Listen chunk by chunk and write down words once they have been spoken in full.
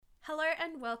Hello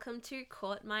and welcome to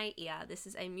Caught My Ear. This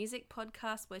is a music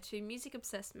podcast where two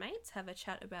music-obsessed mates have a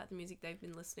chat about the music they've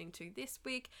been listening to this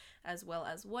week, as well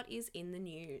as what is in the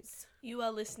news. You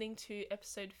are listening to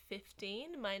episode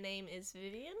 15. My name is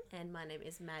Vivian. And my name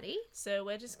is Maddie. So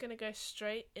we're just going to go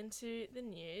straight into the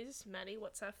news. Maddie,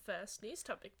 what's our first news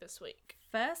topic this week?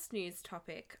 First news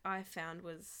topic I found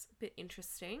was a bit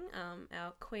interesting.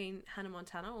 Our queen, Hannah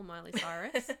Montana, or Miley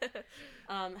Cyrus,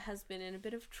 has been in a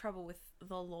bit of trouble with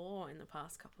the law in the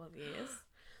past couple of years.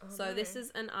 This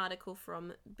is an article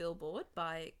from Billboard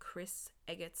by Chris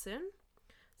Egerton.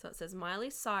 So it says, Miley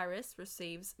Cyrus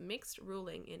receives mixed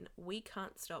ruling in We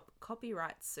Can't Stop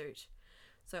copyright suit.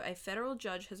 So a federal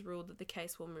judge has ruled that the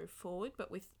case will move forward, but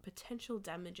with potential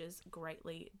damages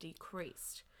greatly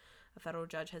decreased. A federal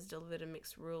judge has delivered a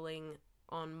mixed ruling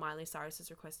on Miley Cyrus's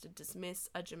request to dismiss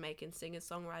a Jamaican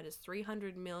singer-songwriter's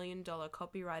 $300 million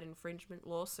copyright infringement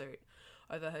lawsuit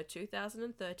over her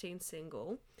 2013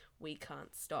 single, We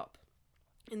Can't Stop.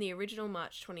 In the original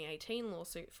March 2018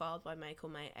 lawsuit filed by Michael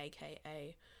May,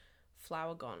 aka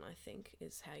Flower Gone, I think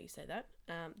is how you say that,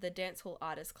 the dancehall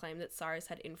artist claimed that Cyrus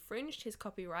had infringed his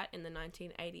copyright in the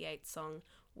 1988 song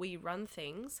We Run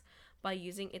Things by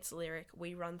using its lyric,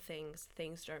 We run things,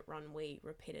 things don't run we,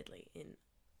 repeatedly in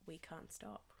We Can't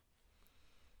Stop.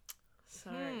 So...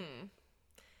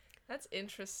 That's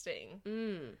interesting.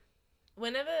 Mm.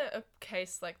 Whenever a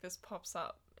case like this pops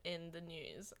up in the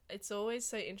news, it's always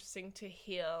so interesting to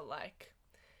hear, like,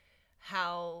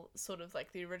 how sort of,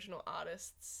 like, the original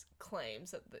artist's claims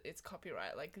that it's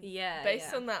copyright. Like,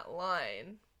 based on that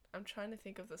line, I'm trying to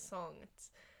think of the song.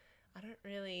 I don't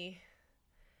really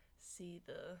see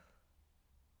the...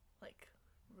 like,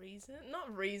 reason?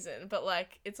 Not reason, but,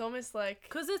 like, it's almost like...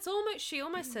 Because she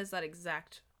almost says that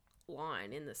exact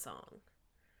line in the song.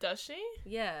 Does she?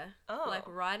 Yeah. Oh. Like,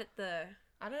 right at the...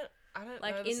 I don't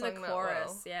like, know the in song the that chorus,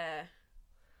 well. yeah.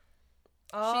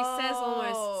 Oh, She says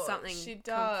almost something she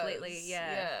does. completely,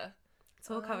 yeah.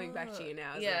 It's all coming back to you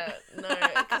now, isn't yeah, it? no,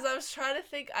 because I was trying to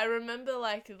think, I remember,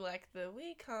 like the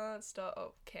We Can't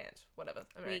Stop, whatever,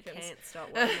 Americans. We can't stop,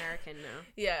 we're American now.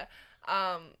 Yeah,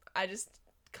 I just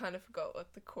kind of forgot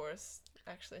what the chorus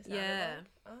actually sounded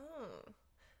like. Oh,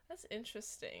 that's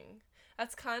interesting.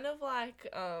 That's kind of like,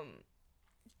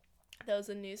 there was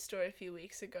a news story a few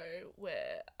weeks ago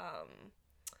where,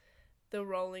 the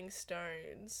Rolling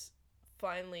Stones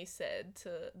finally said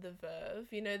to The Verve,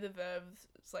 you know The Verve's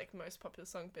like most popular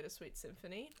song, Bittersweet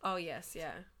Symphony? Oh, yes,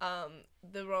 yeah.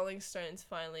 The Rolling Stones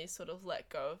finally sort of let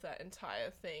go of that entire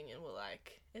thing and were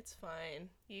like, it's fine,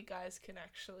 you guys can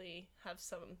actually have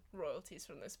some royalties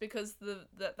from this, because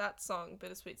that song,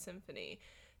 Bittersweet Symphony,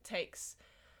 takes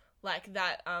like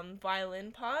that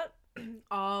violin part.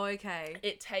 Oh, okay.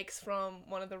 It takes from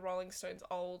one of the Rolling Stones'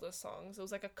 older songs. It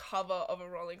was like a cover of a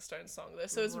Rolling Stones song though,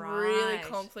 so it's really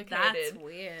complicated. That's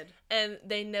weird. And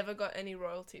they never got any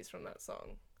royalties from that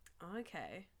song.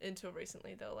 Okay. Until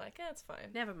recently, they were like, yeah, it's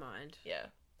fine. Never mind. Yeah.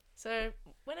 So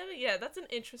that's an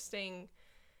interesting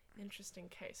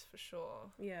case for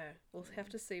sure. Yeah, we'll have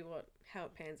to see how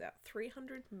it pans out.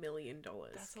 $300 million.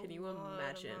 Can you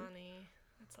imagine? Of money.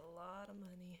 That's a lot of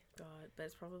money. God,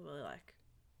 that's probably like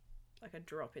a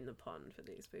drop in the pond for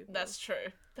these people. That's true.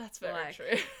 That's very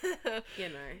true. You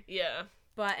know. Yeah.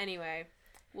 But anyway,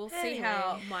 we'll see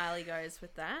how Miley goes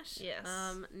with that. Yes.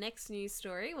 Next news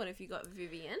story. What have you got,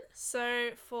 Vivian?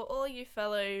 So, for all you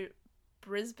fellow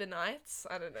Brisbaneites,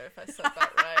 I don't know if I said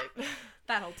that right.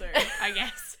 That'll do, I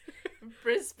guess.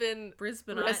 Brisbane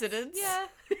residents. Yeah.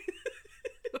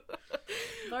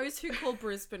 Those who call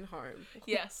Brisbane home.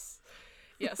 Yes,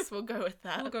 we'll go with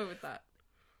that. We'll go with that.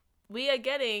 We are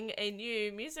getting a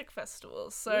new music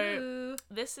festival. So Woo.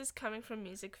 This is coming from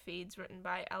Music Feeds written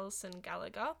by Alison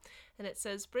Gallagher. And it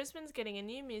says, Brisbane's getting a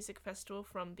new music festival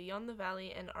from Beyond the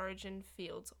Valley and Origin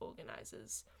Fields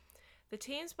organisers. The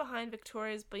teams behind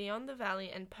Victoria's Beyond the Valley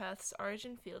and Perth's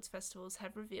Origin Fields festivals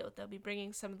have revealed they'll be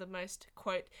bringing some of the most,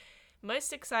 quote,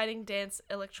 most exciting dance,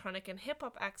 electronic and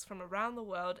hip-hop acts from around the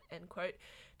world, end quote,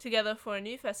 together for a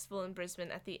new festival in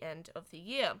Brisbane at the end of the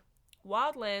year.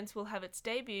 Wildlands will have its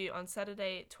debut on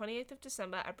Saturday, 28th of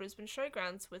December at Brisbane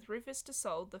Showgrounds, with Rufus Du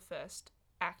Sol, the first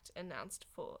act announced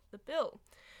for the bill.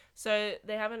 So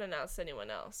they haven't announced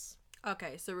anyone else.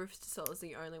 Okay, so Rufus Du Sol is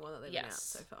the only one that they've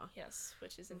announced so far. Yes,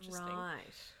 which is interesting. Right.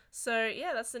 So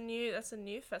yeah, that's a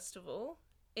new festival.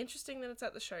 Interesting that it's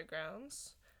at the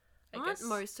Showgrounds. Aren't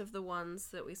most of the ones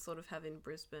that we sort of have in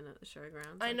Brisbane at the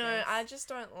Showgrounds? I know, guess? I just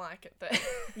don't like it there.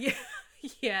 Yeah.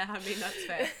 Yeah, I mean, that's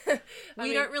fair.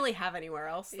 We don't really have anywhere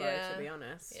else, though, to be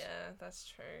honest. Yeah, that's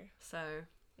true. So,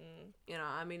 you know,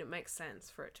 I mean, it makes sense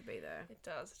for it to be there. It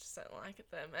does. I just don't like it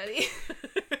there, Maddie.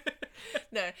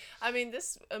 No,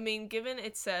 given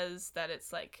it says that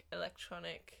it's like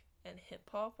electronic and hip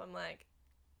hop, I'm like,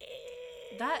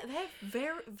 That they're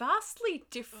very vastly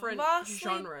different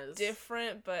genres.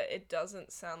 Different, but it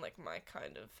doesn't sound like my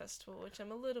kind of festival, which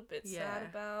I'm a little bit sad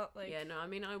about. Like, yeah, no, I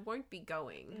mean, I won't be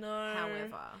going. No.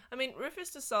 However, I mean,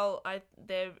 Rufus Du Sol,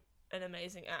 they're an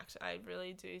amazing act. I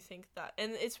really do think that,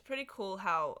 and it's pretty cool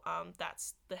how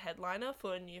that's the headliner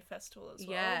for a new festival as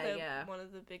well. Yeah, they're one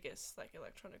of the biggest like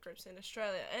electronic groups in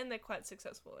Australia, and they're quite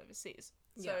successful overseas.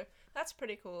 So that's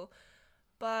pretty cool.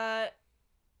 But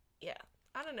yeah,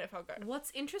 I don't know if I'll go.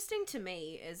 What's interesting to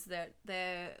me is that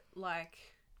they're like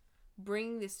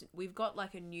bringing this. We've got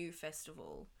like a new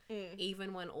festival,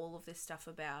 even when all of this stuff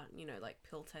about like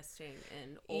pill testing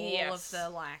and all of the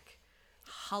like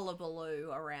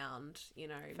hullabaloo around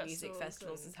music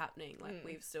festivals is happening. Like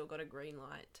we've still got a green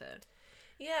light to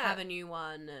have a new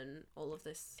one and all of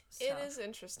this stuff. It is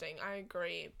interesting. I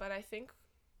agree, but I think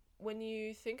when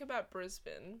you think about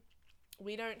Brisbane,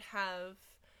 we don't have,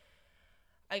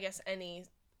 I guess, any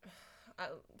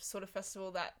sort of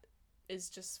festival that is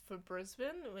just for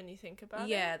Brisbane when you think about it.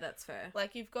 Yeah, that's fair.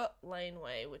 Like, you've got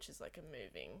Laneway, which is like a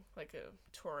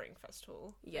touring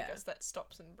festival. Yeah. I guess that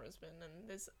stops in Brisbane, and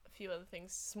there's a few other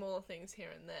things, smaller things here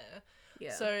and there.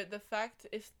 Yeah. So the fact,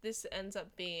 if this ends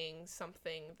up being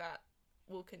something that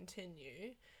will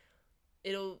continue,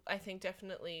 it'll, I think,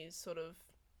 definitely sort of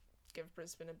give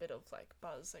Brisbane a bit of like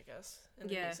buzz, I guess, in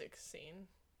the music scene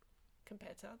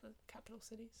compared to other capital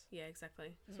cities. Yeah,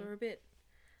 exactly. So we're a bit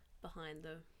behind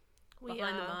the We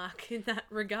behind the mark in that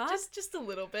regard. Just a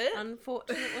little bit.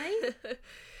 Unfortunately.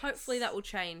 Hopefully that will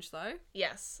change though.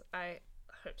 Yes, I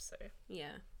hope so.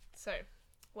 Yeah. So,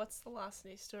 what's the last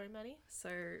news story, Maddie?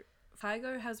 So,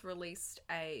 Kygo has released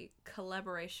a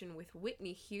collaboration with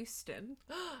Whitney Houston,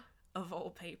 of all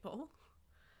people.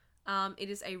 It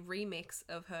is a remix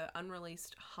of her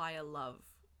unreleased Higher Love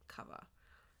cover.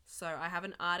 So, I have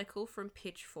an article from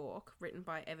Pitchfork written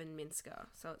by Evan Minsker.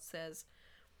 So, it says,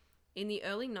 in the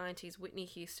early 90s, Whitney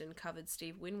Houston covered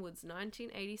Steve Winwood's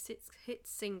 1986 hit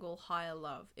single Higher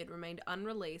Love. It remained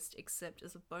unreleased except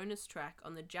as a bonus track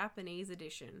on the Japanese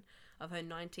edition of her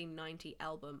 1990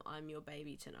 album I'm Your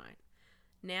Baby Tonight.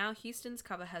 Now, Houston's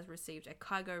cover has received a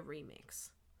Kygo remix.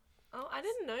 Oh, I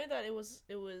didn't know that it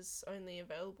was only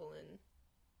available in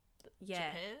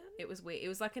Japan? It was weird. It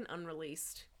was like an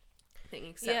unreleased thing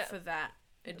except for that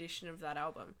edition of that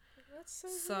album. That's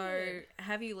so weird.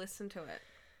 Have you listened to it?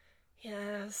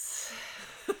 Yes.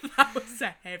 That was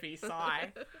a heavy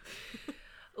sigh.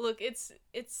 Look, it's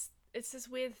this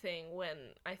weird thing when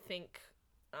I think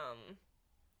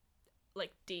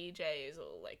like DJs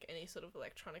or like any sort of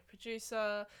electronic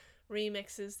producer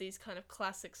remixes these kind of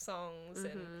classic songs,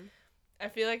 and I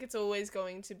feel like it's always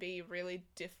going to be really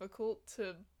difficult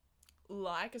to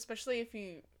like, especially if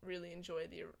you really enjoy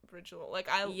the original. Like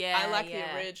I like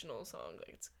the original song. Like,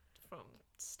 it's from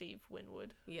Steve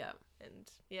Winwood. Yeah.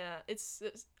 And yeah, it's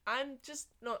I'm just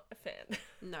not a fan.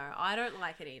 No, I don't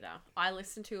like it either. I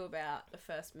listened to about the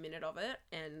first minute of it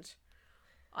and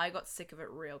I got sick of it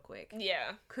real quick.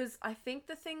 Yeah. Because I think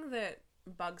the thing that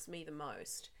bugs me the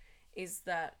most is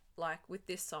that, like, with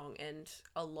this song and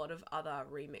a lot of other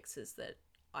remixes that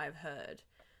I've heard,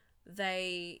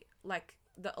 they, like,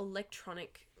 the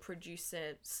electronic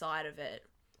producer side of it,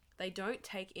 they don't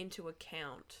take into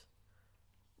account,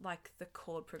 like, the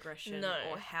chord progression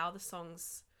or how the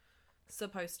song's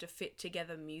supposed to fit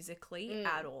together musically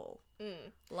at all.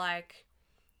 Like,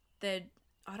 I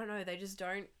don't know, they just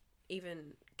don't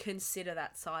even consider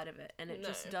that side of it, and it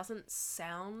just doesn't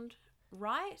sound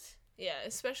right. Yeah,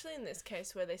 especially in this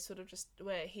case where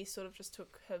he sort of just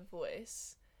took her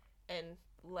voice and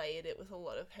layered it with a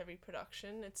lot of heavy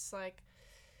production. It's like,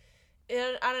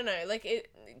 I don't know, like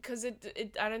because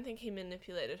I don't think he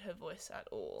manipulated her voice at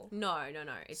all. No.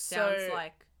 It sounds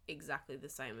like exactly the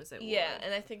same as it was. Yeah,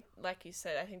 and I think, like you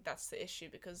said, I think that's the issue,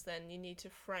 because then you need to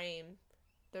frame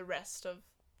the rest of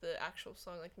the actual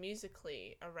song, like,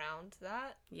 musically around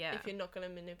that. Yeah. If you're not going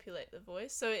to manipulate the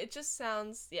voice. So it just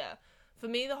sounds, for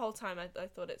me the whole time I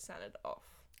thought it sounded off.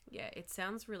 Yeah, it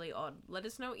sounds really odd. Let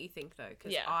us know what you think, though,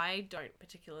 because I don't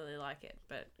particularly like it,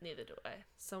 but neither do I.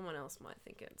 Someone else might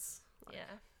think it's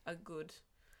a good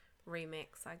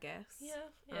remix, I guess.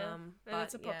 Yeah. And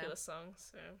it's a popular song,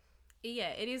 so. Yeah,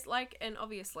 it is, like, and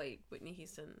obviously Whitney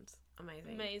Houston's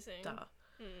amazing. Duh.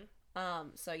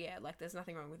 So yeah, like, there's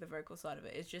nothing wrong with the vocal side of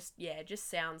it. It's just, it just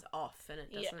sounds off, and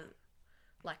it doesn't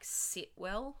like sit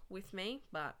well with me.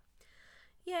 But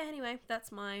yeah, anyway,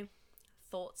 that's my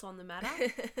thoughts on the matter.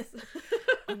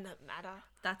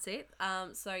 That's it.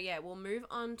 So yeah, we'll move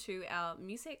on to our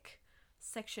music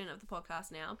section of the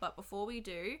podcast now. But before we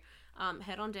do,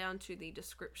 head on down to the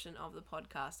description of the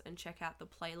podcast and check out the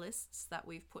playlists that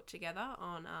we've put together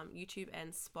on YouTube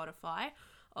and Spotify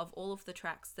of all of the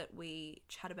tracks that we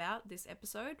chat about this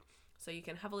episode. So you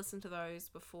can have a listen to those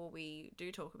before we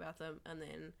do talk about them, and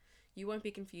then you won't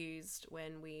be confused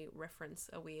when we reference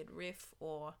a weird riff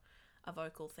or a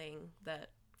vocal thing that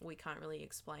we can't really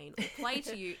explain or play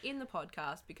to you in the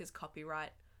podcast because copyright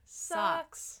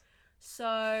sucks.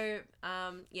 So,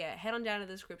 head on down to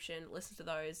the description, listen to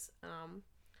those,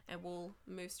 and we'll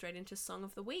move straight into Song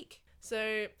of the Week.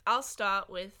 So I'll start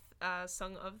with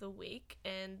Song of the Week,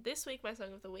 and this week my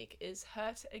Song of the Week is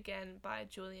Hurt Again by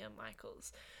Julia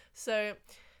Michaels. So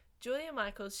Julia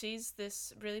Michaels, she's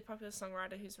this really popular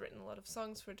songwriter who's written a lot of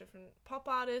songs for different pop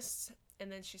artists,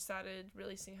 and then she started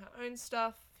releasing her own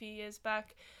stuff a few years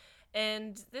back.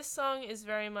 And this song is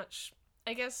very much,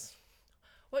 I guess,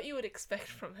 what you would expect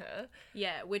from her.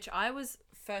 Yeah, which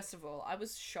first of all, I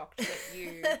was shocked that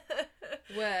you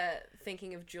were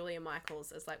thinking of Julia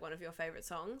Michaels as like one of your favourite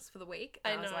songs for the week.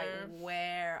 And I was like,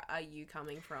 where are you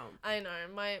coming from? I know,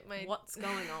 my what's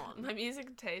going on? My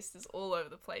music taste is all over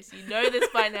the place. You know this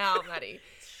by now, Maddie.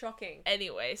 It's shocking.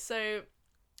 Anyway, so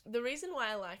the reason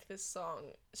why I like this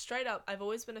song, straight up, I've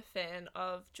always been a fan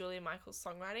of Julia Michaels'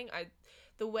 songwriting.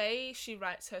 The way she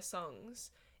writes her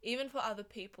songs, even for other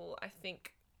people, I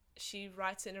think she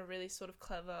writes in a really sort of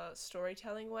clever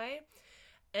storytelling way.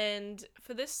 And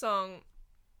for this song,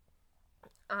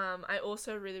 I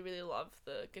also really, really love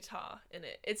the guitar in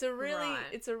it. It's a really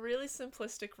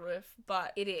simplistic riff,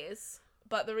 but it is.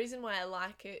 But the reason why I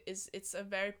like it is it's a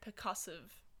very percussive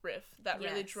riff that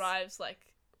really drives like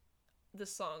the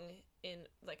song in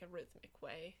like a rhythmic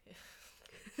way.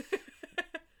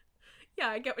 Yeah,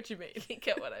 I get what you mean. You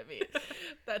get what I mean.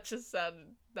 That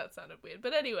sounded weird.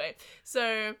 But anyway,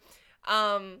 so,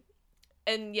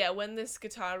 and yeah, when this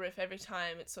guitar riff, every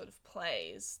time it sort of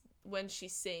plays, when she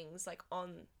sings, like,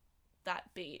 on that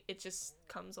beat, it just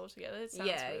comes all together. It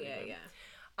sounds really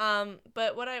good.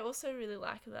 But what I also really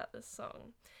like about this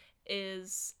song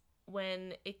is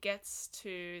when it gets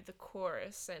to the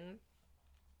chorus and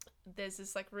there's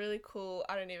this, like, really cool,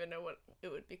 I don't even know what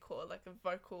it would be called, like, a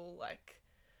vocal, like...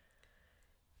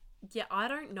 Yeah, I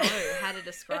don't know how to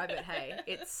describe it, hey.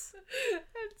 It's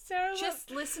terrible. Just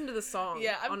listen to the song,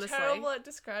 yeah, I'm honestly. terrible at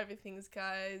describing things,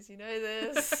 guys. You know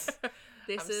this.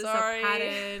 This I'm is sorry. a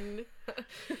pattern.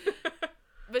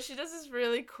 But she does this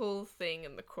really cool thing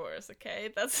in the chorus,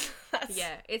 okay? That's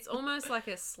Yeah, it's almost like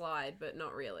a slide, but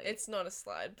not really. It's not a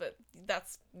slide, but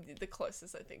that's the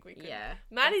closest I think we could. Yeah.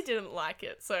 Maddie didn't like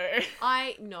it, so...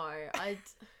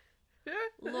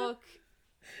 Look,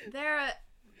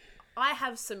 I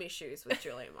have some issues with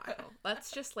Julia Michael.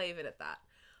 Let's just leave it at that.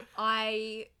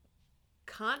 I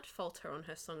can't fault her on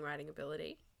her songwriting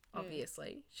ability,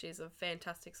 obviously. She's a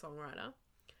fantastic songwriter.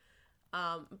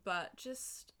 But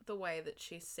just the way that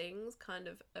she sings kind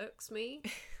of irks me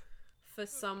for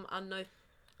some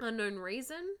unknown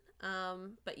reason.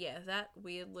 But yeah, that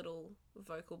weird little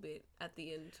vocal bit at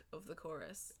the end of the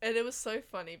chorus. And it was so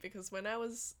funny because when I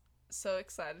was so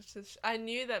excited I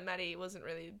knew that Maddie wasn't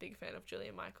really a big fan of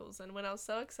Julia Michaels, and when I was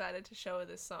so excited to show her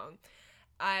this song,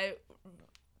 I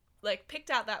like picked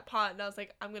out that part and I was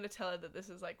like, I'm gonna tell her that this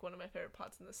is like one of my favorite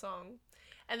parts in the song.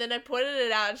 And then I pointed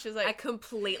it out and she was like, I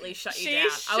completely shut you she down.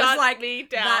 Shut I was like, me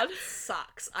down. That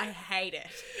sucks. I hate it.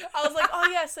 I was like, oh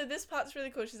yeah, so this part's really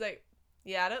cool. She's like,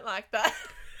 yeah, I don't like that.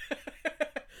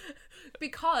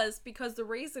 Because the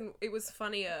reason it was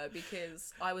funnier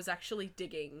because I was actually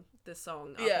digging the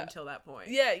song up until that point.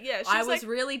 Yeah. I was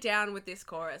really down with this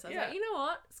chorus. I was like, you know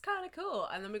what? It's kind of cool.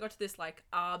 And then we got to this like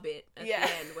R bit at the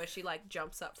end where she like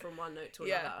jumps up from one note to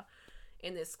another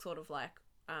in this sort of like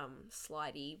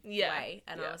slidey way.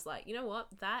 And I was like, you know what?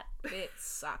 That bit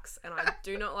sucks and I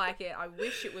do not like it. I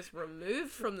wish it was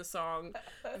removed from the song.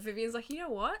 But Vivian's like, you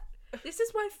know what? This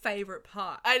is my favourite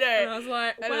part. I know. And I was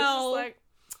like, and well...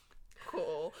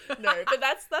 cool. No, but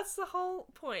that's the whole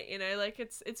point, you know, like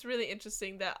it's really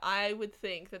interesting that I would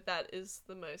think that is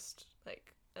the most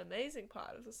like amazing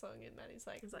part of the song, and Maddie's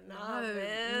like,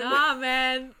 nah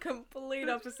man, complete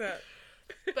opposite.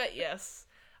 But yes,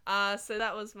 so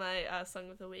that was my song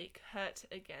of the week, Hurt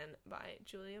Again by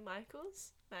Julia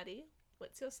Michaels. Maddie,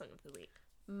 what's your song of the week?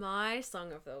 My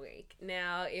song of the week,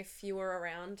 now if you were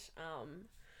around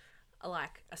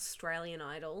like Australian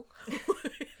Idol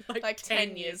like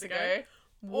 10 years ago.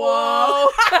 Whoa.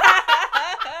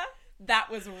 That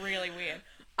was really weird.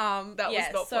 That was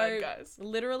not fun, guys.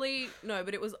 Literally, no,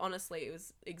 but it was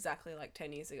exactly like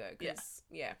 10 years ago.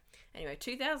 Anyway,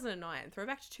 2009,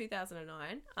 throwback to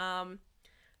 2009.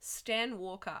 Stan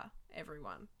Walker,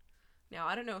 everyone. Now,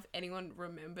 I don't know if anyone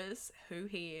remembers who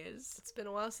he is. It's been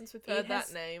a while since we've heard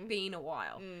that name. It's been a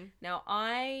while. Now,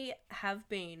 I have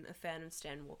been a fan of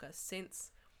Stan Walker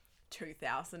since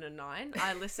 2009.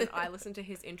 I listened to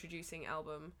his introducing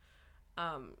album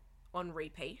on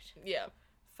repeat. Yeah.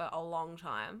 For a long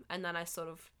time. And then I sort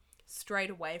of strayed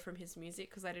away from his music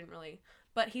because I didn't really...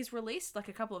 But he's released like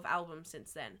a couple of albums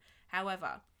since then.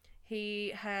 However,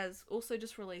 he has also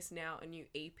just released now a new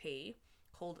EP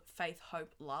called Faith,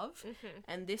 Hope, Love.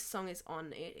 And this song is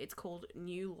on it. It's called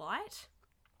New Light.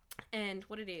 And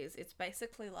what it is, it's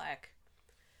basically like...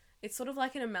 It's sort of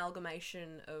like an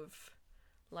amalgamation of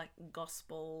like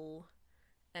gospel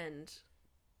and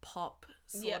pop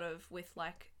sort of with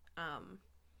like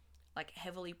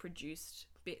heavily produced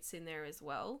bits in there as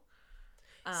well.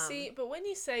 See, but when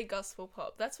you say gospel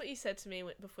pop, that's what you said to me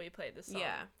before you played the song.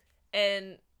 Yeah.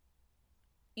 And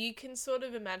you can sort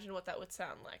of imagine what that would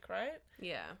sound like, right?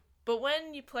 Yeah. But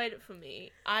when you played it for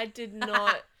me, I did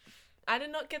not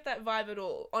get that vibe at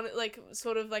all. On it, like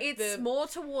sort of like it's more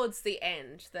towards the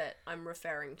end that I'm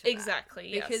referring to. Exactly.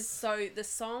 Yes. Because so the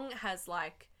song has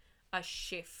like a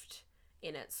shift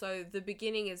in it. So the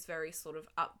beginning is very sort of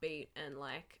upbeat and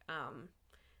like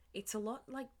it's a lot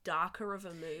like darker of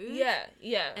a mood. Yeah,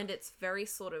 yeah. And it's very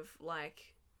sort of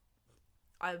like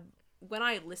when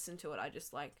I listened to it, I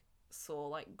just like saw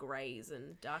like greys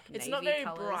and dark navy colours. It's not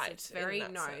very bright. It's very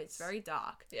sense. it's very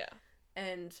dark. Yeah.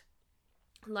 And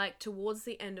like towards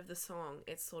the end of the song,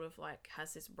 it sort of like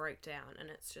has this breakdown, and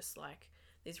it's just like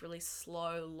these really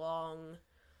slow, long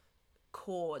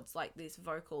chords, like these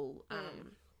vocal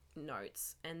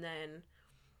notes, and then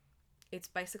it's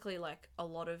basically like a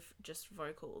lot of just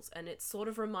vocals, and it sort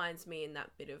of reminds me in that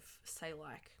bit of, say,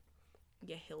 like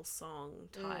your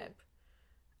Hillsong type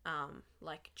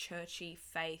like churchy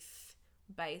faith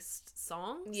based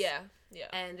songs. Yeah, yeah.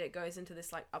 And it goes into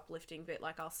this like uplifting bit,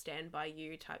 like I'll stand by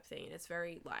you type thing, and it's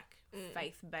very like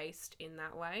faith based in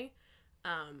that way,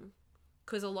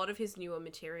 because a lot of his newer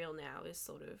material now is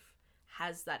sort of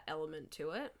has that element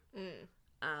to it,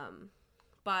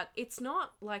 but it's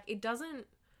not like, it doesn't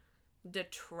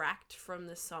detract from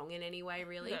the song in any way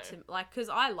really. No. To like, because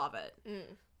I love it,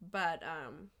 but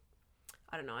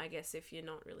I don't know, I guess if you're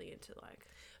not really into like...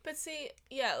 But see,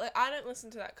 yeah, like I don't listen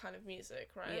to that kind of music,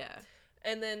 right? Yeah.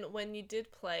 And then when you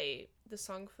did play the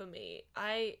song for me,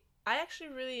 I actually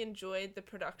really enjoyed the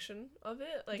production of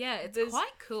it. Like, yeah, it's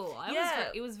quite cool.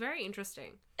 It was very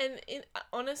interesting. And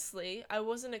honestly, I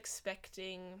wasn't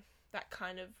expecting that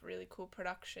kind of really cool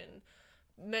production,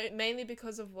 mainly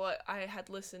because of what I had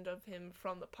listened of him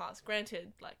from the past.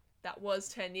 Granted, like, that was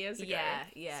 10 years ago.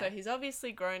 Yeah. So he's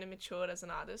obviously grown and matured as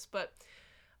an artist, but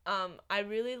I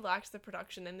really liked the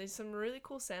production, and there's some really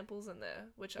cool samples in there,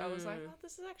 which I was like, oh,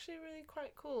 this is actually really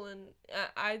quite cool, and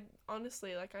I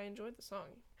honestly, like, I enjoyed the song.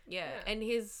 Yeah, and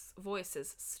his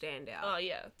voices stand out. Oh,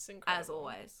 yeah, it's incredible. As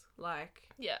always. Like,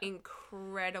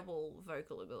 incredible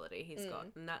vocal ability he's got,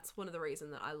 and that's one of the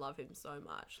reasons that I love him so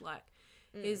much. Like,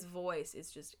 his voice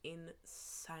is just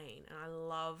insane, and I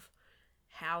love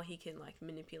how he can, like,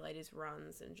 manipulate his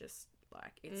runs and just,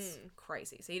 like, it's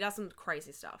crazy. So he does some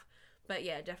crazy stuff. But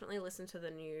yeah, definitely listen to the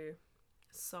new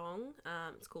song.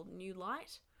 It's called New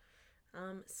Light.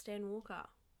 Stan Walker.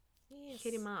 Yes.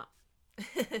 Hit him up.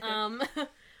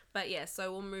 But yeah,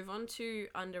 so we'll move on to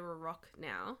Under a Rock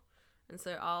now. And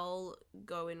so I'll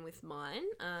go in with mine.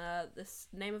 The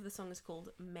name of the song is called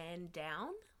Man Down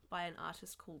by an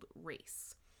artist called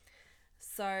Reese.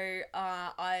 So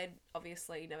I'd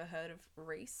obviously never heard of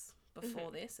Reese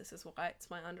before this. This is why it's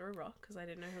my Under a Rock, because I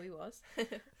didn't know who he was.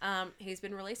 He's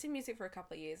been releasing music for a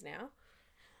couple of years now.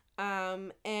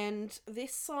 And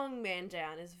this song, Man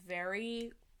Down, is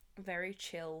very, very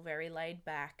chill, very laid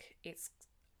back.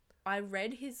 I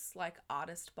read his like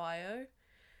artist bio,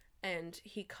 and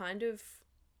he kind of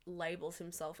labels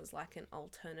himself as like an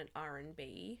alternate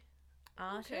R&B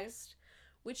artist,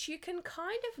 which you can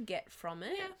kind of get from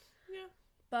it. Yeah.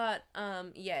 But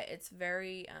it's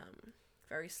very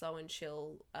very slow and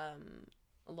chill.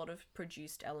 A lot of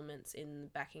produced elements in the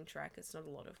backing track. It's not a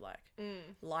lot of like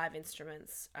live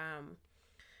instruments.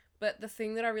 But the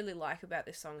thing that I really like about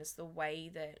this song is the way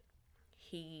that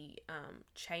he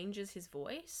changes his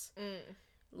voice.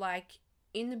 Like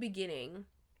in the beginning,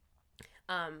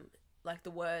 like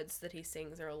the words that he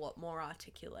sings are a lot more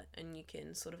articulate, and you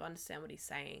can sort of understand what he's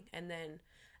saying. And then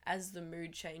as the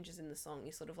mood changes in the song,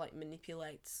 he sort of like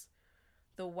manipulates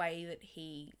the way that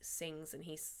he sings, and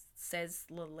he says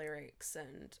the lyrics,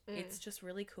 and it's just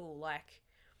really cool. Like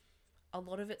a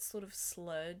lot of it's sort of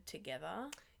slurred together,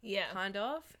 kind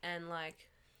of, and like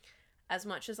as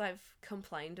much as I've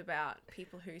complained about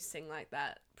people who sing like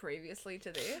that previously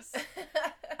to this,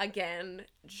 Again,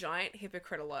 giant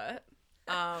hypocrite alert.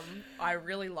 I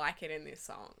really like it in this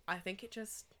song. I think it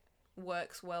just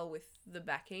works well with the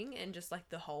backing and just like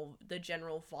the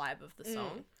general vibe of the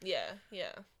song. Yeah.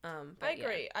 But I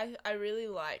agree. I really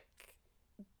like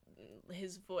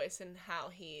his voice and how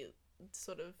he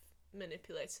sort of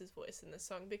manipulates his voice in the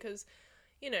song because,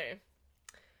 you know,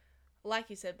 like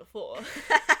you said before,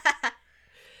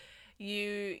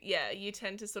 you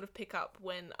tend to sort of pick up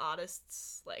when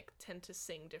artists like tend to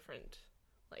sing different,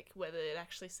 like whether it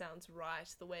actually sounds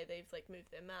right, the way they've like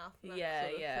moved their mouth, and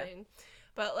that sort of thing.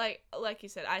 But like you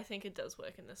said, I think it does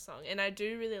work in this song, and I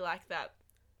do really like that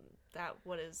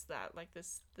what is that, like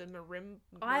this, the marimba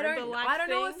I don't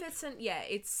know if it's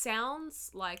it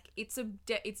sounds like it's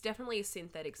definitely a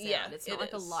synthetic sound. Yeah, it's not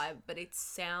like a live, but it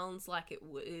sounds like it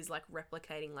is like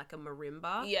replicating like a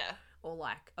marimba. Yeah. Or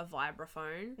like a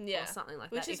vibraphone. Yeah. Or something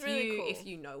like Which that. is really cool. If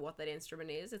you know what that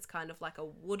instrument is, it's kind of like a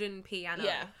wooden piano.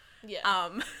 Yeah.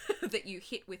 That you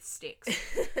hit with sticks.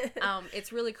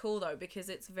 It's really cool though because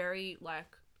it's very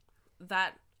like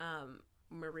that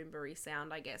marimba-y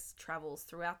sound, I guess, travels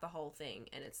throughout the whole thing,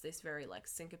 and it's this very like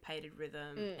syncopated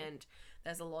rhythm, and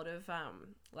there's a lot of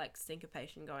like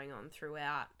syncopation going on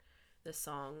throughout the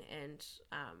song, and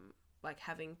like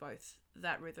having both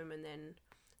that rhythm and then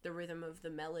the rhythm of the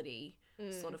melody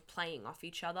sort of playing off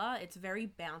each other. It's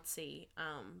very bouncy,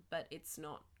 but it's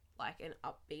not like an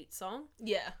upbeat song.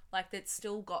 Yeah. Like it's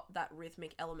still got that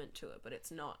rhythmic element to it, but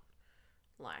it's not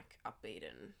like upbeat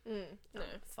and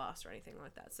fast or anything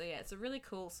like that. So yeah, it's a really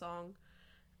cool song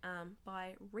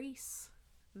by Reese.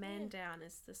 Man Down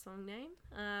is the song name.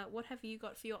 What have you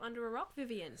got for your Under a Rock,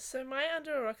 Vivian? So my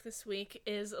Under a Rock this week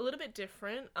is a little bit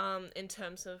different in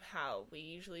terms of how we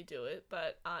usually do it,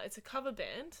 but it's a cover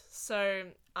band. So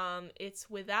it's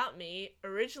Without Me,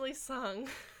 originally sung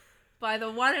by the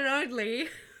one and only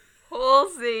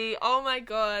Halsey. Oh my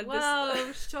god.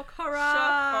 Wow, shock horror.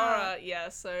 Shock horror. Yeah,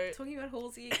 so talking about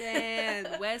Halsey again.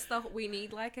 We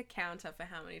need like a counter for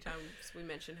how many times we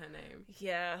mention her name.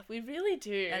 Yeah, we really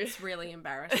do. That's really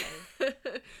embarrassing.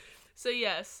 So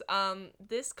yes,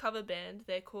 this cover band,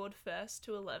 they're called First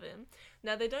to 11.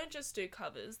 Now they don't just do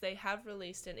covers, they have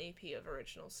released an EP of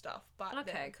original stuff. But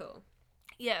okay, cool.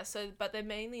 Yeah, but they're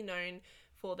mainly known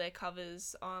for their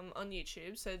covers on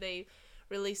YouTube. So they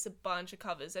release a bunch of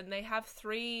covers, and they have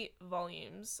 3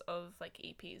 volumes of like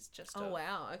EPs just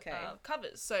of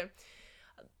covers. So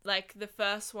like the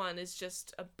first one is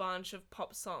just a bunch of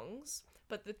pop songs,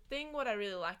 but the thing what I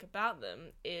really like about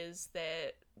them is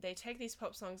they take these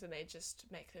pop songs and they just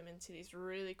make them into these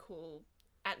really cool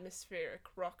atmospheric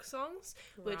rock songs,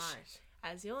 which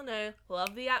as you all know,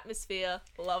 love the atmosphere,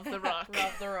 love the rock.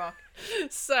 Love the rock.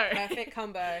 So perfect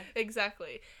combo.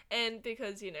 Exactly. And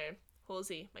because, you know,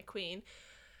 Halsey, my queen,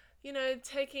 you know,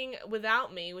 taking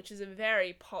Without Me, which is a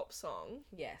very pop song.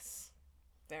 Yes.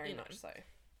 Very much so.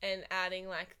 And adding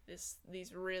like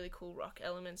these really cool rock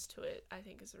elements to it, I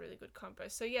think is a really good combo.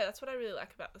 So yeah, that's what I really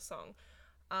like about the song,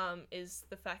 is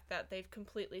the fact that they've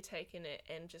completely taken it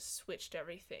and just switched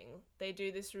everything. They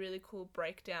do this really cool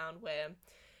breakdown where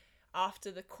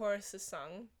after the chorus is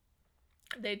sung,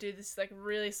 they do this like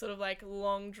really sort of like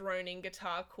long droning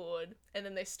guitar chord, and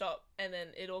then they stop, and then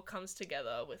it all comes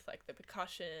together with like the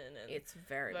percussion and it's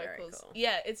very vocals. Very cool.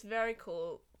 Yeah, it's very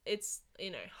cool. It's,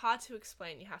 you know, hard to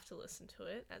explain. You have to listen to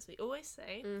it, as we always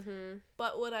say. Mm-hmm.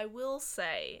 But what I will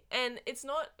say, and it's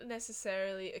not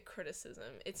necessarily a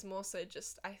criticism, it's more so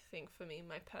just, I think for me,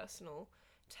 my personal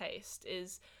taste,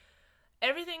 is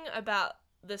everything about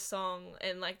the song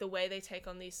and like the way they take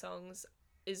on these songs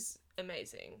is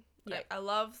amazing. Like, I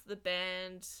love the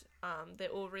band. They're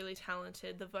all really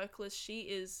talented. The vocalist, she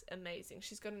is amazing.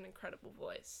 She's got an incredible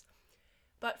voice.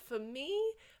 But for me,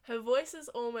 her voice is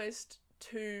almost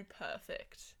too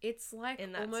perfect. It's like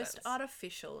almost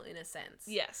artificial in a sense.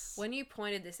 Yes. When you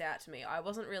pointed this out to me, I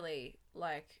wasn't really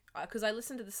like, because I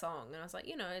listened to the song and I was like,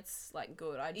 you know, it's like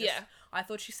good. I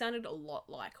thought she sounded a lot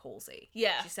like Halsey.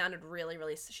 Yeah. She sounded really,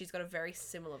 really, she's got a very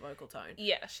similar vocal tone.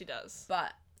 Yeah, she does.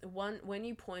 But when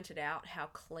you pointed out how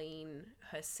clean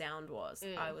her sound was,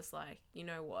 I was like, you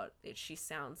know what? She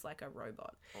sounds like a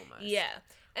robot almost. Yeah.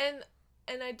 And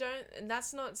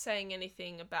that's not saying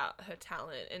anything about her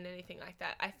talent and anything like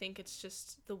that. I think it's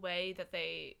just the way that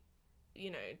they, you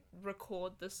know,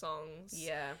 record the songs.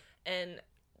 Yeah. And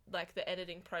like the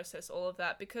editing process, all of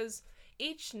that, because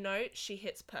each note she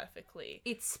hits perfectly.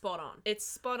 It's spot on.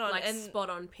 Like, and spot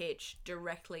on pitch,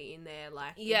 directly in there,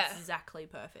 like exactly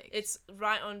perfect. It's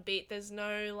right on beat. There's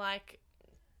no like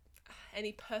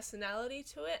any personality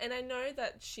to it. And I know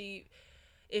that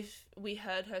if we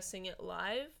heard her sing it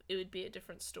live, it would be a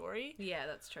different story. Yeah,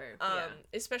 that's true.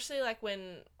 Especially like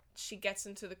when she gets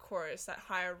into the chorus, that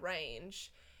higher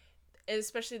range,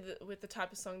 especially with the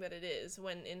type of song that it is,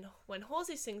 when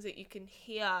Halsey sings it, you can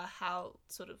hear how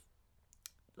sort of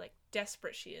like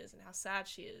desperate she is and how sad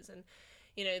she is, and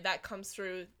you know that comes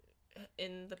through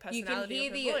in the personality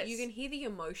of her voice. You can hear the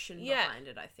emotion behind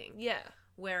it, I think. Yeah.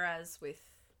 Whereas with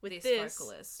this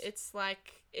vocalist, it's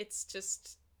like, it's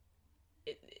just,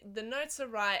 the notes are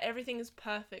right, everything is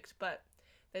perfect, but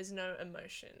there's no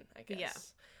emotion, I guess. Yeah.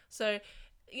 So,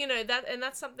 you know,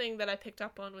 that's something that I picked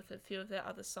up on with a few of their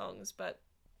other songs, but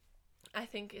I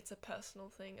think it's a personal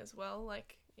thing as well,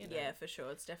 like, you know. Yeah, for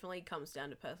sure. It definitely comes down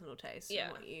to personal taste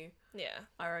and what you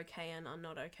are okay and are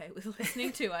not okay with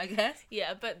listening to, I guess.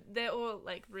 Yeah, but they're all,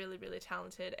 like, really, really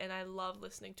talented, and I love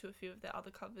listening to a few of their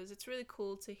other covers. It's really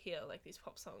cool to hear, like, these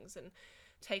pop songs and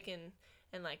taken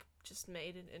and, like, just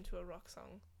made it into a rock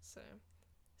song.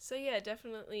 So yeah,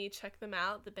 definitely check them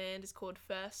out. The band is called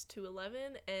First to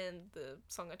 11, and the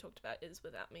song I talked about is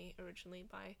Without Me, originally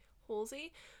by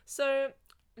Halsey. So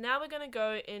now we're going to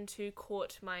go into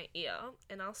Caught My Ear,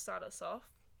 and I'll start us off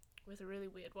with a really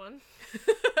weird one.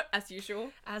 As usual.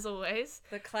 As always.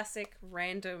 The classic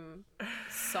random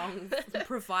song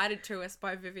provided to us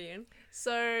by Vivian.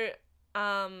 So,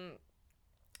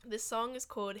 this song is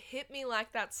called Hit Me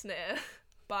Like That Snare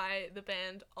by the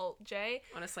band Alt J.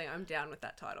 Honestly, I'm down with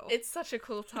that title. It's such a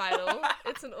cool title.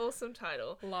 It's an awesome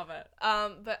title. Love it.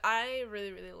 But I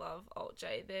really, really love Alt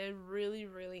J. They're really,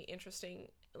 really interesting,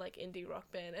 like, indie rock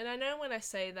band. And I know when I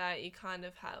say that, you kind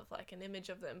of have, like, an image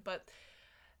of them, but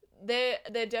they're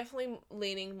definitely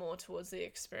leaning more towards the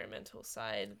experimental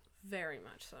side. Very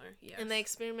much so, yes. And they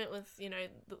experiment with, you know,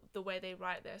 the way they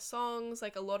write their songs.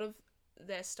 Like, a lot of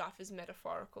their stuff is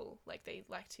metaphorical. Like, they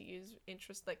like to use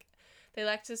they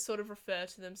like to sort of refer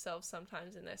to themselves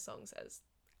sometimes in their songs as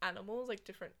animals, like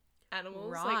different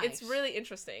animals. Right. Like, it's really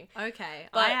interesting. Okay.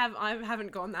 But I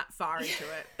haven't gone that far into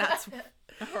it. That's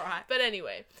alright. But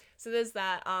anyway, so there's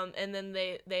that. And then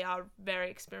they are very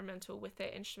experimental with their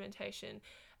instrumentation.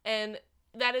 And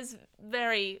that is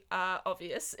very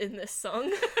obvious in this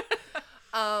song.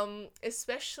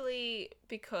 Especially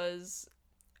because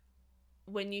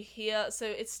when you hear, so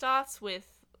it starts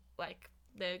with, like,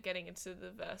 they're getting into the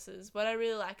verses. What I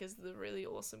really like is the really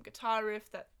awesome guitar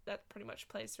riff that pretty much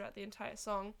plays throughout the entire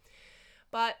song.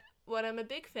 But what I'm a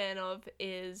big fan of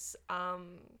is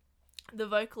the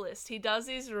vocalist. He does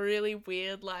these really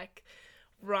weird, like,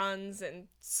 runs and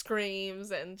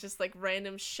screams and just, like,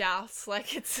 random shouts.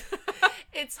 Like,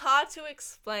 it's hard to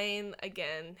explain.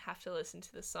 Again, have to listen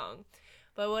to the song.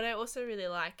 But what I also really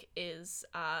like is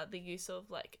the use of,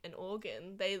 like, an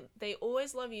organ. They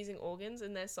always love using organs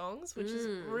in their songs, which is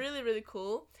really, really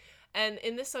cool. And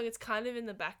in this song, it's kind of in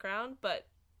the background, but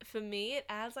for me, it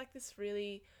adds, like, this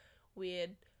really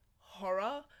weird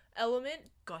horror element.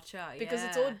 Gotcha, because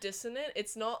it's all dissonant.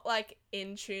 It's not, like,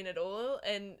 in tune at all.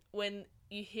 And when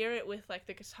you hear it with, like,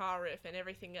 the guitar riff and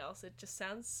everything else, it just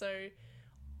sounds so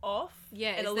off.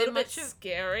 Yeah, and a little bit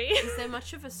scary. Is there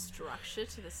much of a structure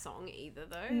to the song either,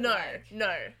 though? No, like,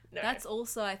 no. That's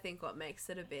also, I think, what makes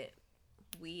it a bit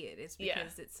weird, is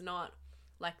because it's not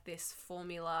like this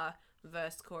formula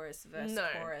verse, chorus,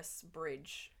 chorus,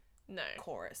 bridge,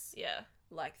 chorus. Yeah.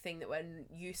 Like, thing that we're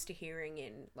used to hearing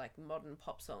in, like, modern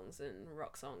pop songs and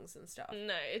rock songs and stuff.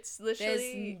 No, it's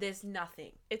literally... There's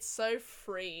nothing. It's so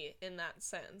free in that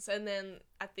sense. And then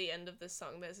at the end of the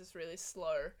song, there's this really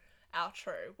slow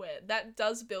outro where that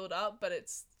does build up, but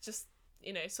it's just,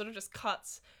 you know, sort of just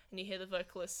cuts and you hear the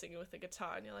vocalist singing with the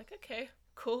guitar and you're like, okay,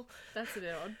 cool. That's a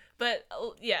bit odd. But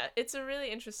yeah, it's a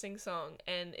really interesting song,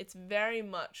 and it's very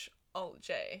much Alt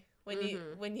J.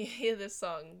 When you hear this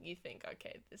song, you think,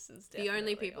 okay, this is definitely the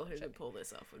only people Alt who J. could pull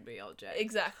this off would be Alt J.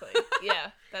 Exactly.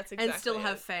 Yeah, that's exactly and still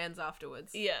have it. fans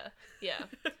afterwards. Yeah.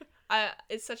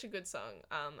 It's such a good song.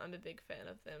 I'm a big fan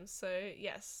of them. So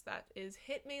yes, that is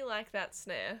Hit Me Like That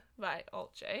Snare by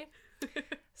Alt J.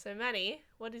 So Maddie,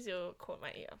 what is your Caught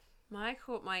My Ear? My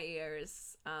Caught My Ear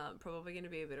is probably going to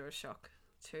be a bit of a shock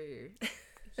to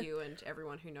you and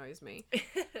everyone who knows me.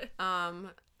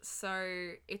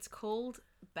 So it's called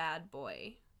Bad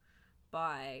Boy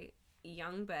by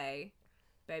Young Bay,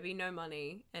 Baby No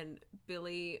Money, and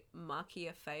Billy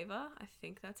Makiafava. I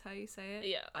think that's how you say it.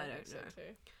 Yeah, I don't know. So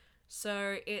too.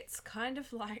 So it's kind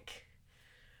of like,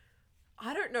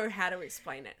 I don't know how to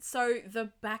explain it. So the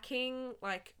backing,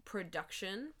 like,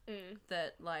 production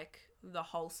that, like, the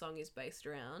whole song is based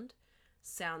around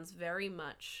sounds very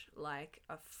much like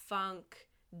a funk,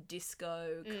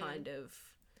 disco kind of,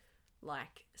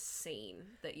 like, scene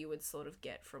that you would sort of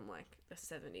get from, like, the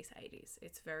 70s, 80s.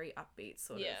 It's very upbeat,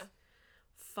 sort of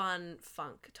fun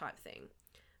funk type thing.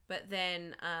 But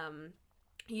then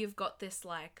you've got this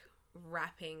like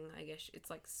rapping, I guess it's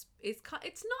like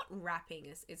it's not rapping,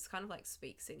 it's kind of like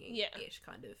speak singing ish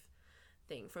kind of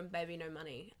thing from Baby No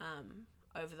Money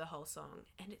over the whole song,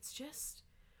 and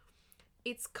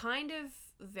it's kind of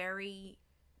very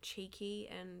cheeky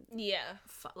and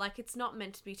like it's not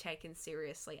meant to be taken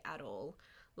seriously at all.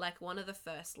 Like one of the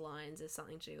first lines is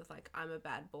something to do with like, I'm a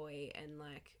bad boy, and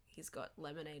like he's got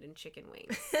lemonade and chicken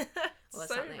wings or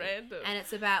so something. Random. And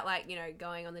it's about like, you know,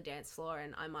 going on the dance floor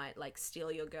and I might like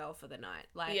steal your girl for the night.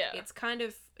 Like it's kind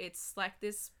of, it's like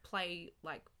this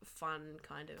fun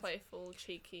kind of playful,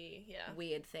 cheeky,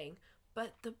 weird thing.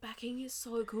 But the backing is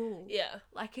so cool. Yeah.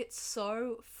 Like, it's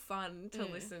so fun to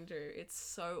listen to. It's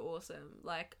so awesome.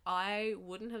 Like, I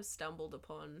wouldn't have stumbled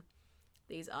upon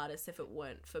these artists if it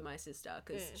weren't for my sister,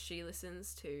 because she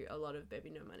listens to a lot of Baby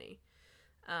No Money.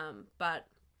 But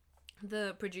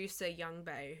the producer, Young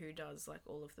Bae, who does, like,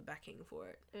 all of the backing for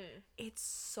it, it's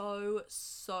so,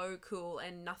 so cool,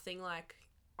 and nothing like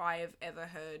I have ever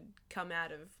heard come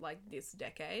out of, like, this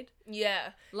decade. Yeah.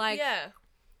 Like,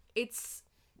 it's...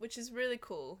 Which is really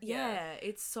cool. Yeah,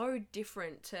 it's so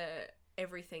different to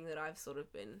everything that I've sort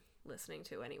of been listening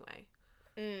to anyway.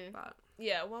 But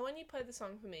yeah, well, when you played the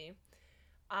song for me,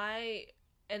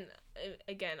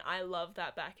 again, I love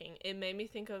that backing. It made me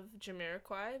think of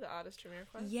Jamiroquai, the artist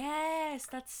Jamiroquai. Yes,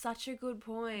 that's such a good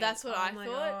point. That's what I thought.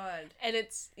 God. And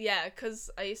it's,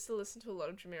 because I used to listen to a lot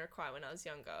of Jamiroquai when I was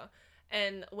younger.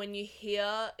 And when you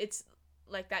hear, it's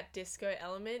like that disco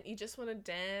element, you just want to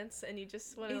dance and you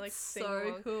just want to like sing along.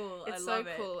 It's so cool. It's I love so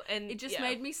it. cool. And it just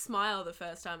made me smile the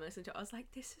first time I listened to it. I was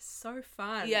like, this is so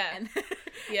fun. Yeah. And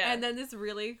and then this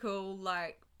really cool,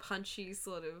 like, punchy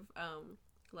sort of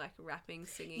like rapping,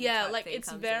 singing type like thing it's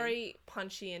comes very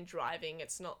punchy and driving.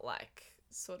 It's not like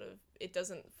sort of, it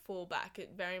doesn't fall back.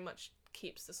 It very much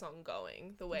keeps the song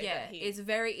going the way that he... it's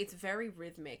very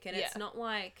rhythmic, and it's not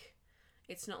like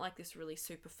this really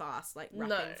super fast like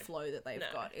rapping flow that they've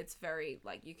got. It's very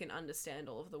like, you can understand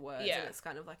all of the words, and it's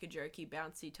kind of like a jokey,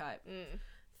 bouncy type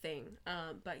thing.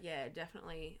 But yeah,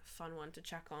 definitely fun one to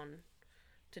chuck on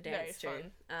to dance to.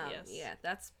 Yeah,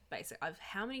 that's basic.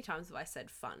 How many times have I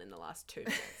said fun in the last 2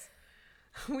 minutes?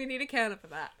 We need a counter for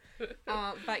that.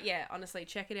 But yeah, honestly,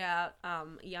 check it out.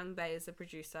 Young Bae is the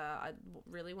producer. I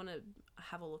really want to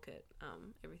have a look at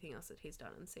everything else that he's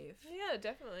done and see if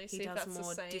definitely he see does if that's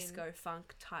more the same disco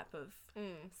funk type of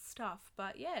stuff.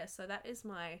 But yeah, so that is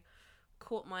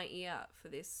caught my ear for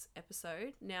this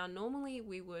episode. Now, normally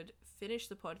we would finish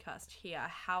the podcast here.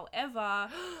 However,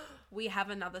 we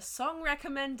have another song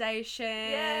recommendation.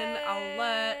 Yay!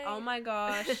 Alert. Oh my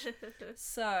gosh.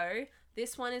 So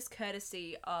this one is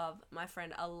courtesy of my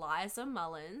friend Eliza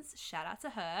Mullins. Shout out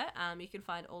to her. You can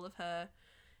find all of her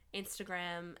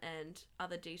Instagram and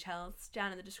other details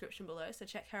down in the description below, so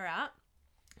check her out.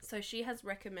 So she has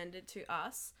recommended to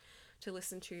us to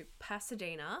listen to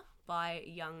Pasadena by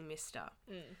Young Mister.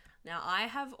 Now, I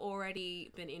have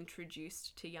already been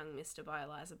introduced to Young Mister by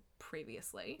Eliza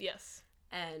previously. Yes.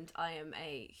 And I am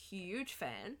a huge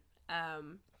fan.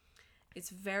 It's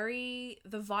the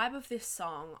vibe of this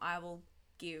song,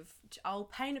 I'll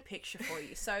paint a picture for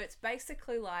you. So it's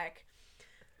basically like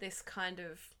this kind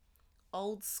of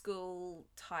old school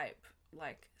type,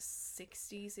 like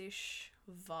 60s-ish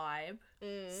vibe,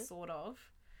 sort of.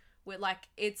 Where like,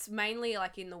 it's mainly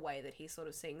like in the way that he sort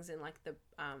of sings, and like the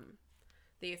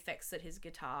effects that his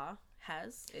guitar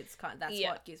has. It's that's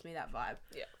what gives me that vibe.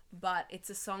 Yeah. But it's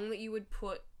a song that you would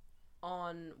put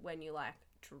on when you're like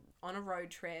on a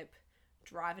road trip,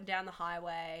 driving down the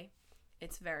highway.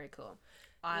 It's very cool.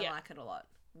 I like it a lot.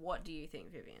 What do you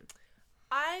think, Vivian?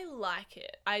 I like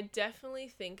it. I definitely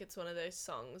think it's one of those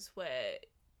songs where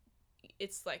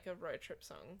it's like a road trip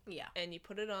song. Yeah. And you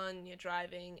put it on, you're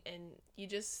driving, and you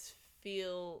just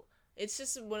feel... It's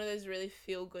just one of those really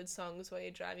feel-good songs where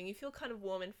you're driving. You feel kind of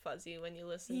warm and fuzzy when you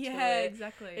listen to it. Yeah,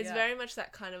 exactly. It's very much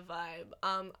that kind of vibe.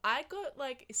 I got,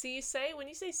 like... See, when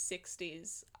you say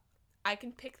 60s, I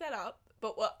can pick that up,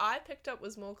 but what I picked up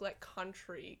was more like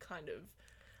country kind of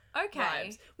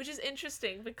vibes, which is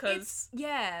interesting because...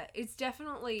 It's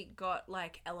definitely got,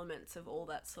 like, elements of all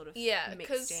that sort of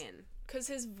mixed in. Because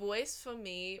his voice, for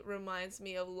me, reminds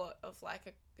me a lot of,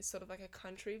 like, a sort of like a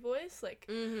country voice. Like,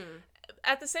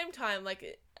 at the same time,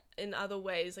 like, in other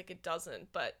ways, like, it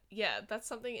doesn't. But, yeah, that's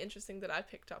something interesting that I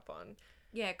picked up on.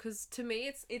 Yeah, because to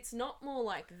me, it's not more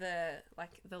like the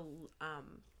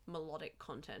melodic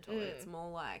content of it. It's more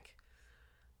like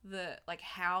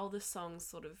how the song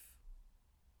sort of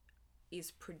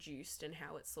is produced and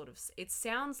how it's sort of, it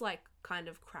sounds like kind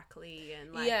of crackly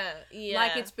and like, yeah,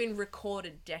 like it's been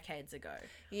recorded decades ago.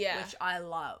 Yeah. Which I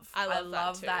love. I love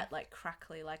that too. that like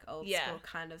crackly, like old school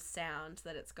kind of sound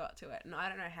that it's got to it. And I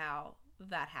don't know how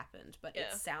that happened, but it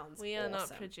sounds We are awesome.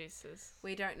 not producers.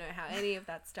 We don't know how any of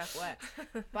that stuff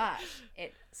works, but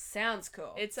it sounds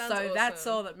cool. It sounds so awesome. That's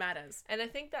all that matters. And I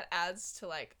think that adds to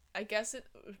like, I guess it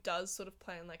does sort of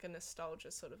play in like a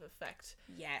nostalgia sort of effect.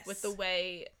 Yes. With the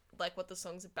way, like what the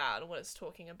song's about and what it's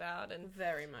talking about, and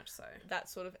very much so. that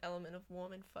sort of element of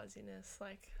warm and fuzziness.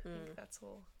 Like, I think that's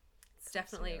all. It's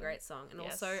definitely a great song. And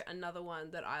also another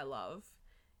one that I love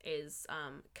is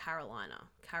Carolina.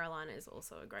 Carolina is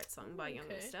also a great song by Young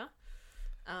Mister.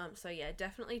 So yeah,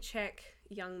 definitely check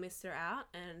Young Mister out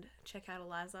and check out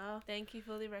Eliza. Thank you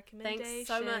for the recommendation. Thanks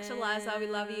so much, Eliza. We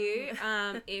love you.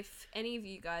 If any of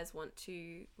you guys want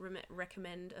to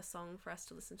recommend a song for us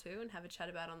to listen to and have a chat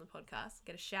about on the podcast,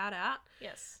 get a shout out.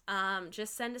 Yes.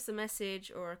 Just send us a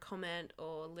message or a comment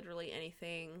or literally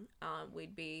anything.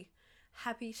 We'd be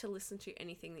happy to listen to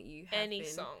anything that you have been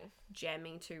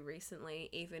jamming to recently,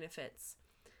 even if it's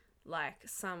like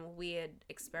some weird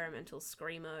experimental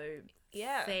screamo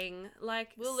thing.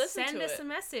 Like, we'll listen send to us it. a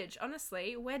message.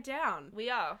 Honestly, we're down. We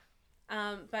are.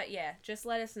 But yeah, just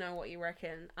let us know what you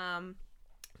reckon.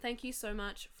 Thank you so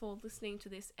much for listening to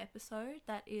this episode.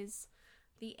 That is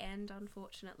the end,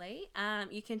 unfortunately.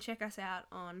 You can check us out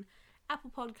on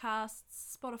Apple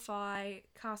Podcasts, Spotify,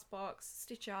 Castbox,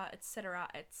 Stitcher, etc.,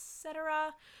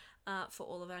 etc., for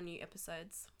all of our new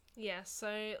episodes. Yeah,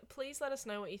 so please let us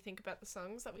know what you think about the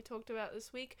songs that we talked about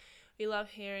this week. We love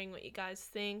hearing what you guys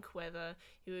think, whether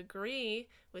you agree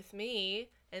with me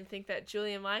and think that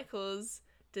Julia Michaels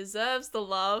deserves the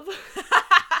love,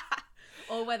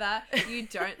 or whether you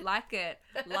don't like it,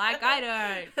 like I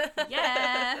don't.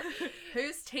 Yeah.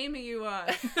 Whose team are you on?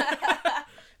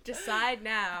 Decide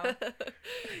now.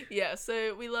 Yeah,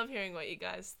 so we love hearing what you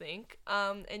guys think.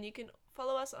 And you can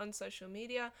follow us on social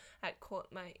media at Caught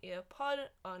My Ear Pod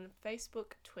on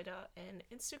Facebook, Twitter, and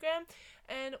Instagram.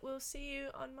 And we'll see you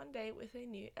on Monday with a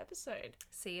new episode.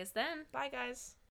 See us then. Bye, guys.